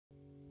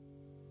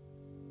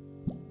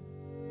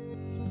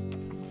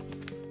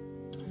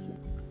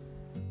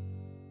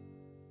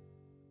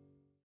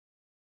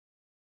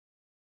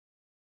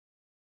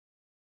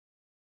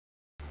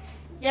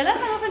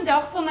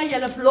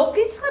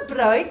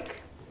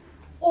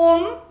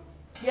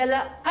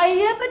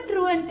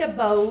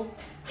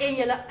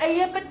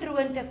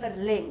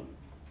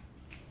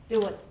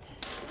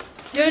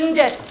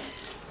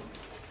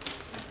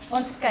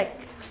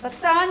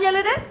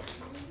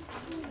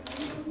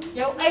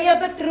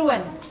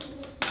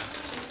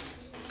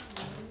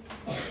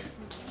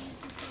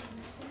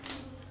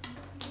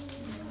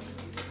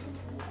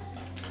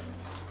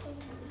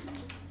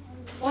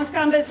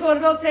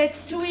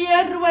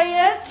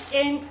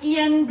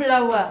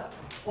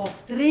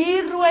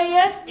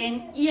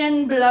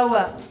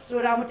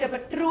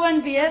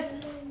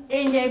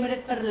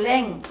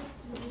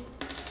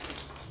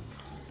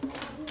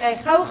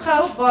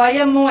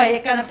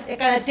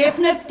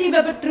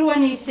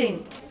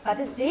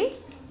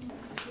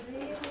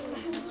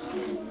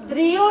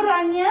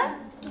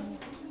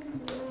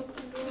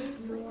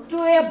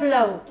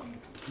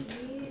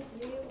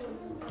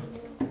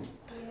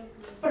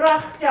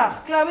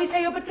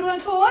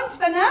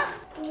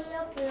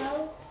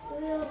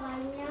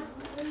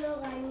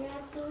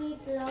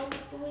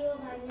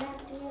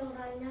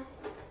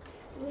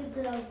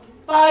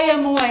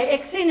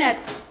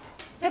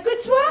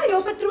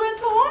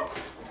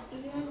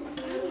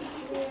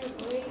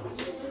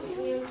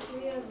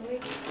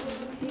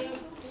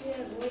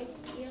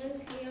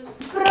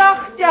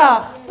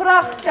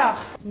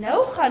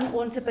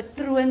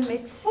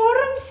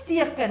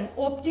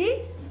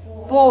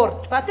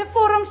Bord. Watter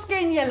vorms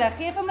ken julle?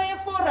 Geef vir my 'n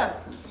vorm.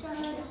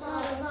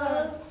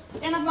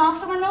 En ek maak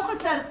sommer nog 'n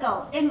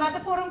sirkel. En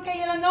watter vorm ken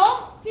julle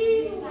nog?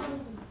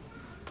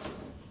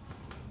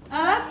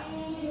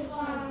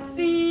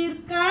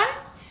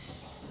 Vierkant.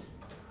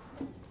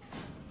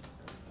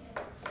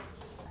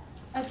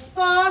 'n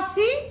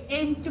Spasie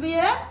en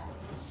 2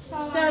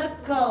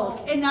 sirkels.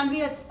 En dan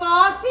weer 'n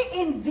spasie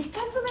en wie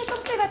kan vir my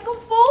kom sê wat kom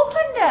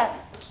volgende?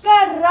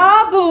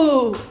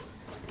 Karabo.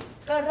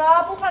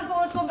 Karabo gaan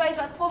vir ons kom wys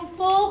wat kom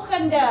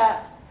volgende.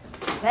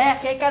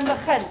 Reg, jy kan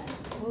begin.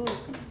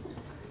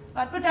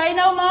 Wat moet hy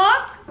nou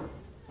maak?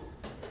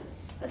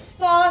 'n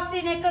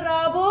Spasie en 'n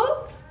karabo.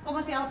 Kom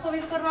ons help gou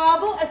weer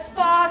karabo. 'n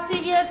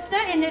Spasie eerste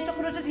en net so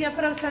groot as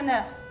juffrou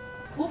se.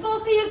 Hoeveel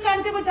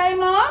vierkante moet hy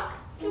maak?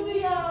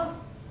 2.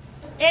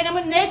 En hy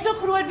moet net so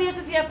groot wees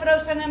as juffrou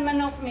se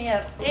min of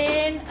meer.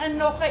 En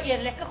nog 'n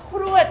een, lekker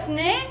groot,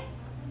 né?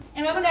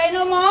 En wat moet hy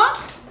nou maak?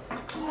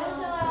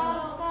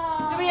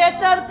 2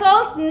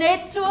 sirkels,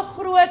 net so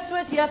groot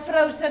soos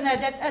juffrou se.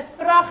 Dit is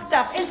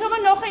pragtig. En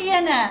sommer nog 'n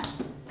ene.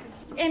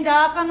 En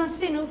daar kan ons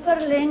sien hoe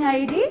verleng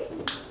hy die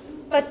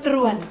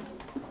patroon.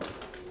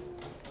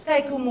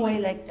 Kyk hoe mooi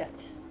lyk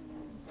dit.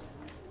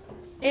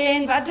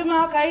 En wat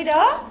maak hy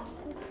daar?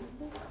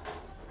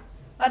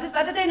 Wat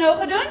het hy nou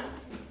gedoen?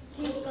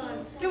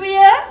 2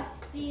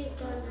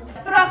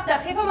 vierkant.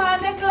 Pragtig. Geef hom 'n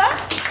hande klap.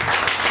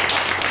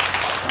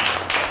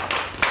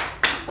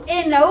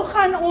 En nou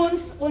gaan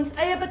ons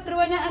eie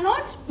patrone in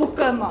ons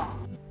boeke maak.